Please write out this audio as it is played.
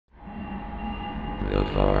The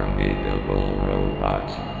formidable robot.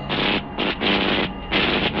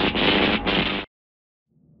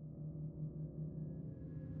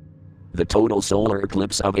 The total solar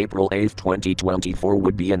eclipse of April 8, 2024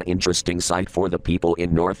 would be an interesting sight for the people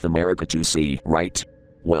in North America to see, right?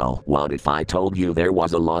 Well, what if I told you there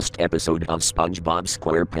was a lost episode of SpongeBob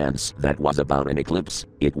SquarePants that was about an eclipse?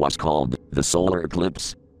 It was called The Solar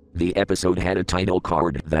Eclipse. The episode had a title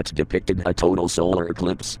card that depicted a total solar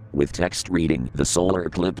eclipse, with text reading The Solar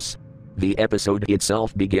Eclipse. The episode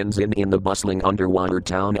itself begins in the bustling underwater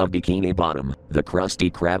town of Bikini Bottom. The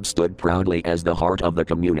Krusty Krab stood proudly as the heart of the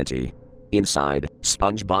community. Inside,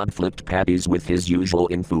 SpongeBob flipped patties with his usual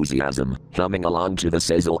enthusiasm, humming along to the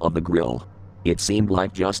sizzle of the grill. It seemed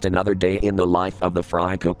like just another day in the life of the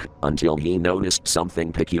fry cook, until he noticed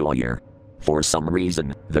something peculiar. For some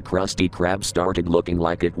reason, the Krusty Krab started looking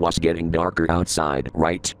like it was getting darker outside,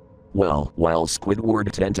 right? Well, while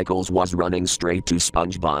Squidward Tentacles was running straight to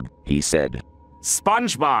SpongeBob, he said,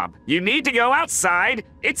 SpongeBob, you need to go outside!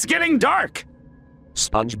 It's getting dark!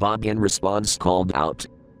 SpongeBob in response called out,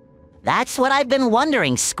 That's what I've been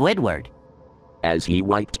wondering, Squidward. As he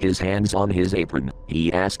wiped his hands on his apron,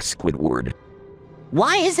 he asked Squidward,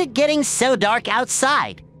 Why is it getting so dark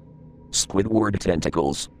outside? Squidward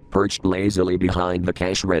Tentacles, perched lazily behind the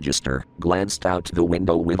cash register, glanced out the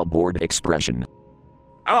window with a bored expression.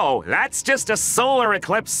 Oh, that's just a solar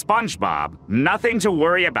eclipse, SpongeBob. Nothing to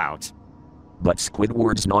worry about. But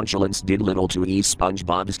Squidward's nonchalance did little to ease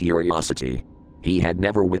SpongeBob's curiosity. He had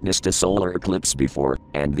never witnessed a solar eclipse before,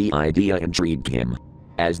 and the idea intrigued him.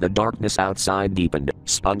 As the darkness outside deepened,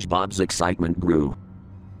 SpongeBob's excitement grew.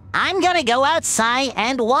 I'm gonna go outside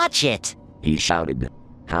and watch it, he shouted.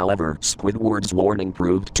 However, Squidward's warning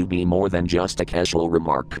proved to be more than just a casual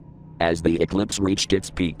remark. As the eclipse reached its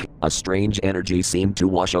peak, a strange energy seemed to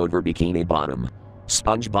wash over Bikini Bottom.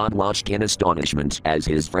 SpongeBob watched in astonishment as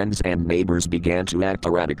his friends and neighbors began to act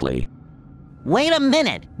erratically. Wait a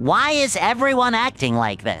minute, why is everyone acting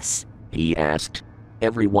like this? He asked.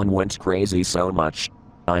 Everyone went crazy so much.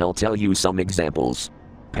 I'll tell you some examples.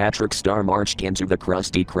 Patrick Star marched into the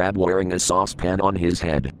Krusty Krab wearing a saucepan on his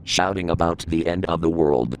head, shouting about the end of the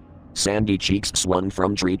world. Sandy Cheeks swung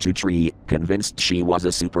from tree to tree, convinced she was a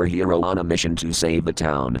superhero on a mission to save the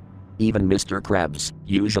town. Even Mr. Krabs,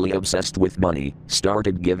 usually obsessed with money,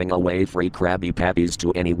 started giving away free Krabby Patties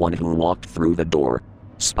to anyone who walked through the door.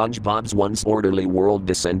 SpongeBob's once orderly world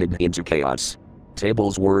descended into chaos.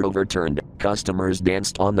 Tables were overturned, customers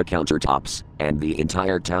danced on the countertops, and the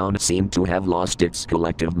entire town seemed to have lost its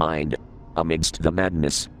collective mind. Amidst the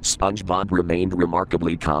madness, SpongeBob remained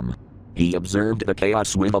remarkably calm. He observed the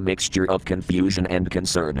chaos with a mixture of confusion and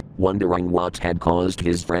concern, wondering what had caused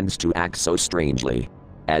his friends to act so strangely.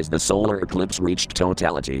 As the solar eclipse reached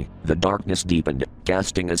totality, the darkness deepened,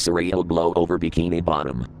 casting a surreal glow over Bikini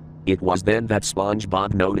Bottom. It was then that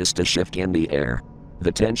SpongeBob noticed a shift in the air.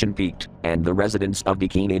 The tension peaked, and the residents of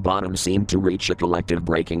Bikini Bottom seemed to reach a collective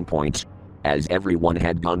breaking point. As everyone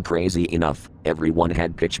had gone crazy enough, everyone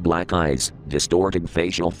had pitch black eyes, distorted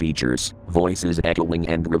facial features, voices echoing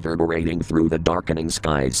and reverberating through the darkening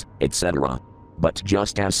skies, etc. But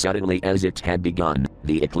just as suddenly as it had begun,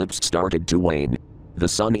 the eclipse started to wane. The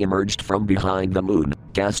sun emerged from behind the moon,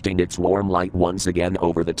 casting its warm light once again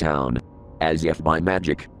over the town. As if by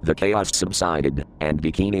magic, the chaos subsided, and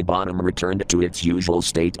Bikini Bottom returned to its usual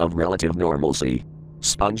state of relative normalcy.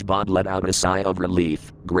 SpongeBob let out a sigh of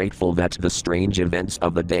relief, grateful that the strange events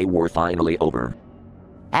of the day were finally over.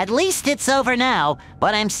 At least it's over now,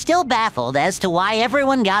 but I'm still baffled as to why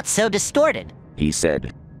everyone got so distorted, he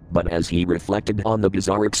said. But as he reflected on the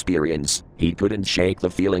bizarre experience, he couldn't shake the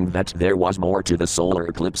feeling that there was more to the solar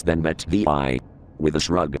eclipse than met the eye. With a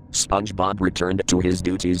shrug, SpongeBob returned to his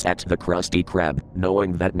duties at the Krusty Krab,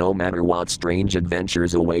 knowing that no matter what strange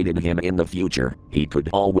adventures awaited him in the future, he could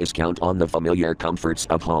always count on the familiar comforts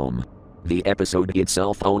of home. The episode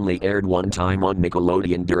itself only aired one time on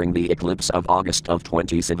Nickelodeon during the eclipse of August of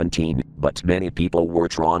 2017, but many people were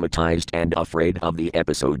traumatized and afraid of the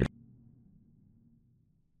episode.